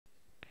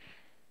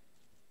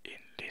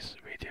this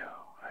video,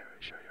 I will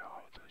show you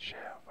how to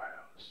share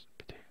files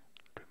between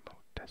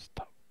remote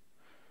desktop.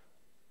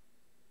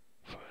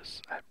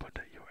 First, I put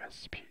the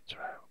USB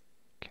drive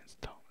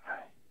Kingston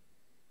I.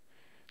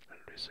 The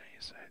reason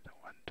is I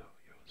don't want to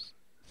use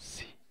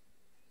C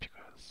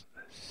because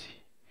the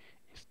C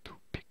is too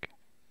big,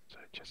 so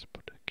I just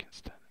put the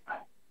Kingston I.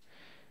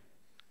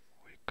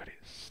 We click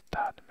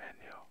Start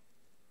menu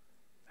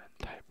and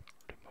type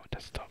remote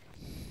desktop.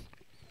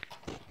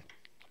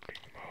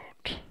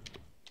 Remote.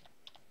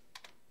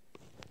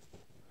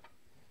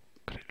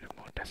 Click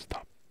remote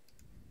desktop.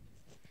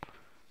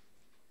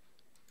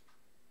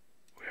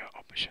 We have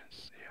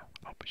options here.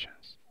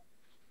 Options.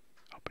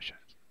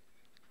 Options.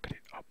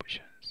 Click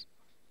options.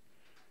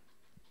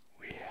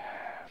 We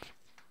have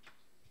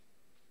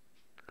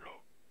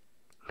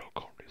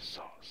local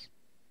resource.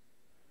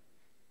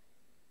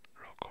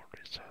 Local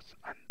resource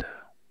under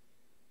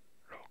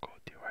local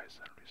device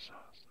and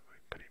resource. We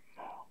click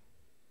more.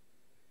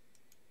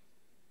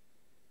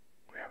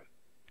 We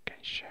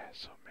can share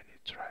so many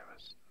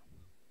drivers.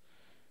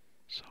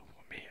 So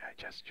for me, I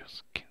just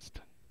use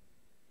Kingston,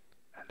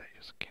 and I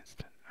use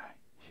Kingston I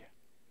here.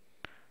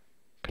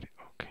 Click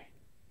OK,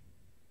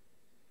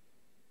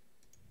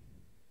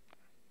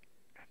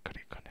 and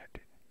click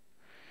connected.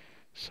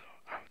 So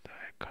after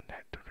I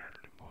connect to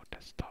the remote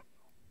desktop,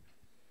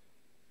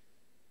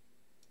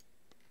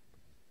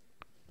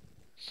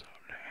 so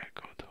then I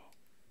go to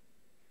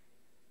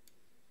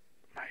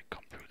my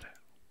computer.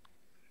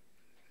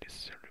 This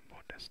is a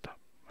remote desktop.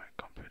 My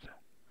computer.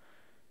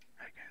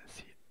 I can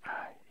see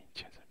I in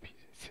Jiansen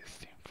PC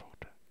 16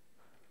 folder.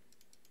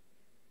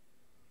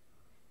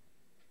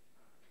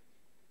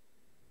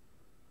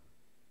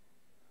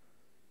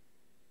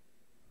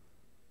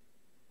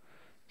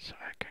 So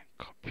I can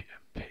copy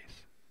and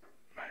paste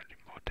my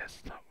remote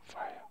desktop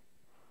file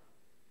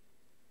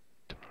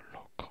to the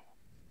local.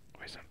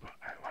 For example,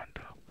 I want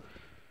to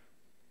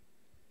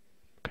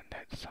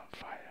connect some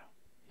file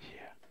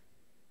here.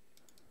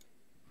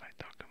 My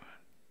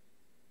document.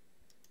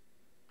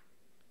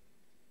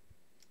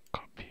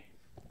 Copy.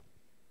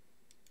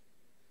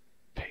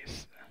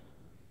 Paste.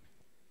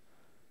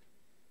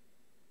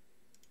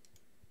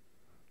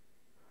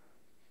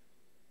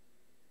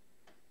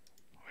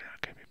 Where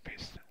can be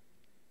pasted?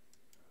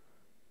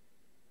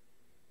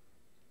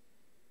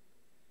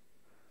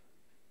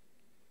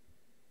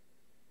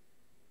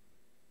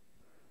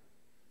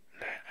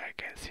 Then I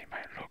can see my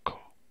logo.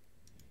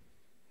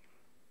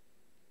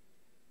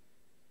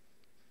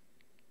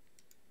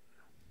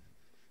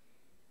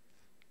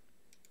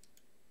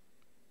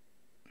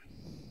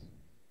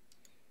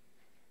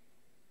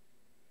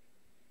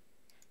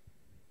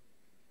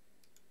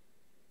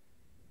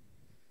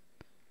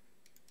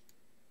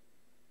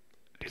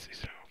 This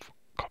is the